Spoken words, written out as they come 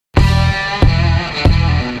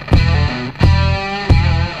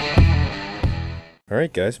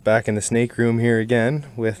Alright guys, back in the snake room here again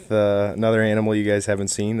with another animal you guys haven't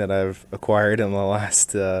seen that I've acquired in the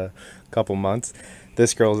last couple months.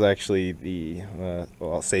 This girl is actually the,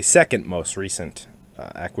 well, I'll say second most recent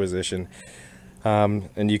acquisition.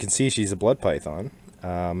 And you can see she's a blood python.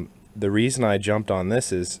 The reason I jumped on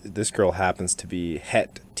this is this girl happens to be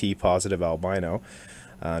Het T positive albino,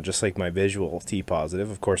 just like my visual T positive,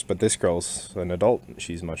 of course, but this girl's an adult.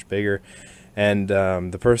 She's much bigger. And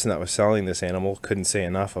the person that was selling this animal couldn't say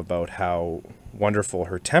enough about how wonderful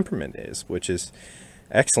her temperament is, which is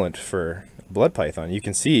excellent for blood python. You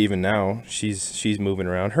can see even now she's moving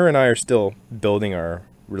around. Her and I are still building our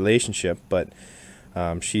relationship, but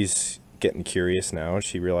she's getting curious now.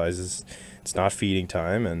 She realizes it's not feeding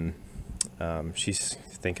time, and she's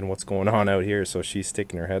thinking what's going on out here, so she's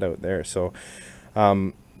sticking her head out there. So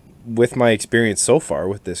with my experience so far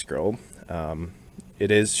with this girl,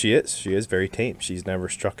 she is very tame. She's never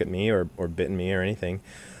struck at me or bitten me or anything.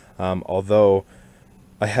 Although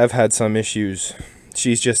I have had some issues.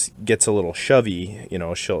 She just gets a little shovey, you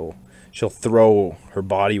know. She'll throw her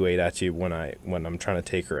body weight at you when I'm trying to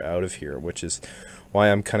take her out of here, which is why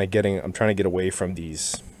I'm trying to get away from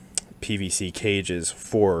these PVC cages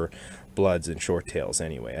for bloods and short tails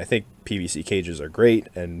anyway. I think PVC cages are great,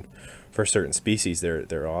 and for certain species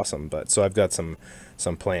they're awesome, but so I've got some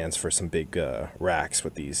plans for some big racks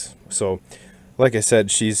with these. So like I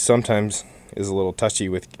said, she's sometimes is a little touchy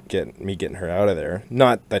with getting her out of there.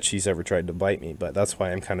 Not that she's ever tried to bite me, but that's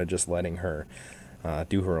why I'm kind of just letting her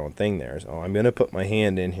do her own thing there. So I'm gonna put my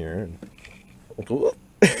hand in here and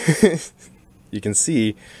you can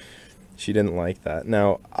see she didn't like that.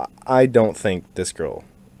 Now I don't think this girl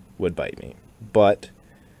would bite me, but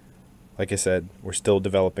like I said, we're still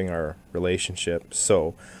developing our relationship,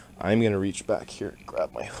 so I'm going to reach back here,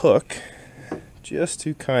 grab my hook, just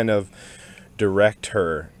to kind of direct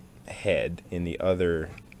her head in the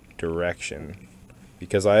other direction,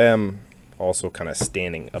 because I am also kind of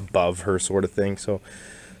standing above her sort of thing, so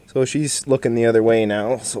she's looking the other way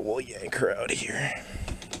now, so we'll yank her out of here.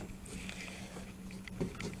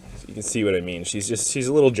 So you can see what I mean. She's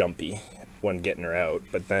a little jumpy when getting her out,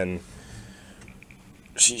 but then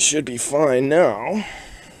she should be fine now.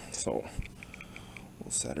 So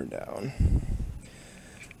we'll set her down.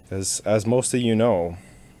 Because as most of you know,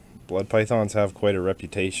 blood pythons have quite a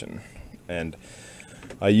reputation. And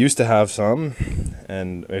I used to have some,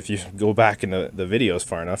 and if you go back in the videos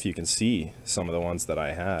far enough, you can see some of the ones that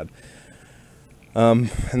I had. And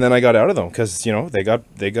then I got out of them because, you know, they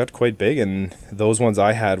got quite big, and those ones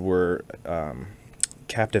I had were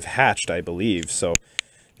captive hatched, I believe. So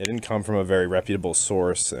they didn't come from a very reputable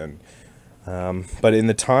source, and but in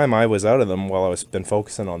the time I was out of them, while I was been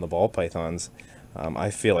focusing on the ball pythons, I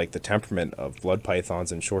feel like the temperament of blood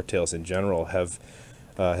pythons and short tails in general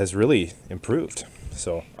has really improved.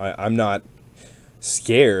 So I'm not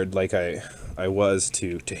scared like I was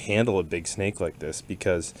to handle a big snake like this,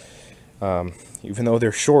 because even though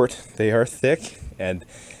they're short, they are thick, and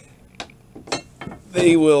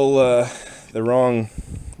they will the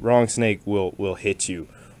wrong snake will hit you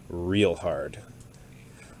real hard.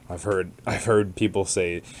 I've heard people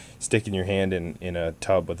say sticking your hand in a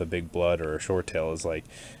tub with a big blood or a short tail is like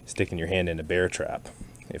sticking your hand in a bear trap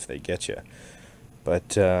if they get you.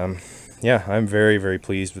 But yeah, I'm very, very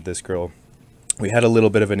pleased with this girl. We had a little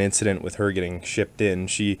bit of an incident with her getting shipped in.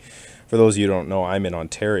 For those of you who don't know, I'm in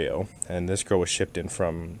Ontario, and this girl was shipped in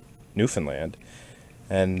from Newfoundland,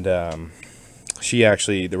 and there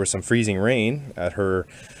was some freezing rain at her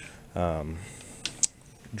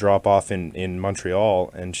drop off in Montreal,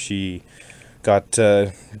 and she got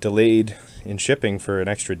delayed in shipping for an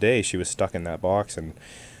extra day. She was stuck in that box, and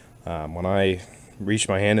when I reached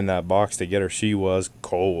my hand in that box to get her, she was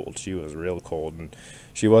cold. She was real cold, and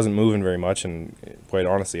she wasn't moving very much, and quite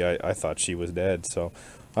honestly, I thought she was dead. So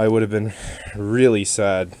I would have been really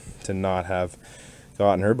sad to not have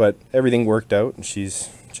gotten her, but everything worked out, and she's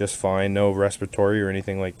just fine. No respiratory or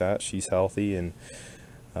anything like that. She's healthy, and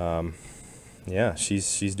yeah,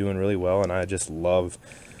 she's doing really well, and I just love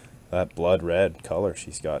that blood red color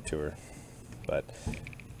she's got to her. But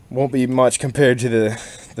won't be much compared to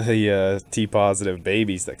the T positive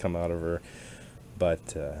babies that come out of her,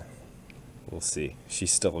 but we'll see.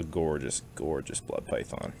 She's still a gorgeous blood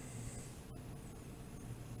python.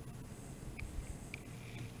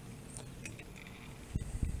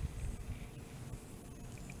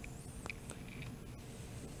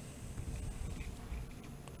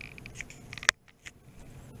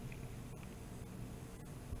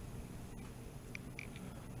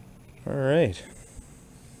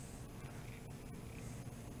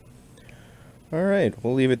 All right,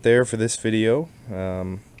 we'll leave it there for this video.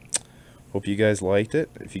 Hope you guys liked it.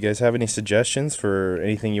 If you guys have any suggestions for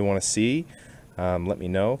anything you want to see, let me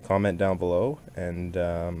know. Comment down below, and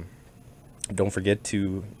don't forget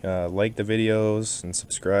to like the videos and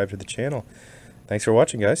subscribe to the channel. Thanks for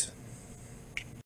watching, guys.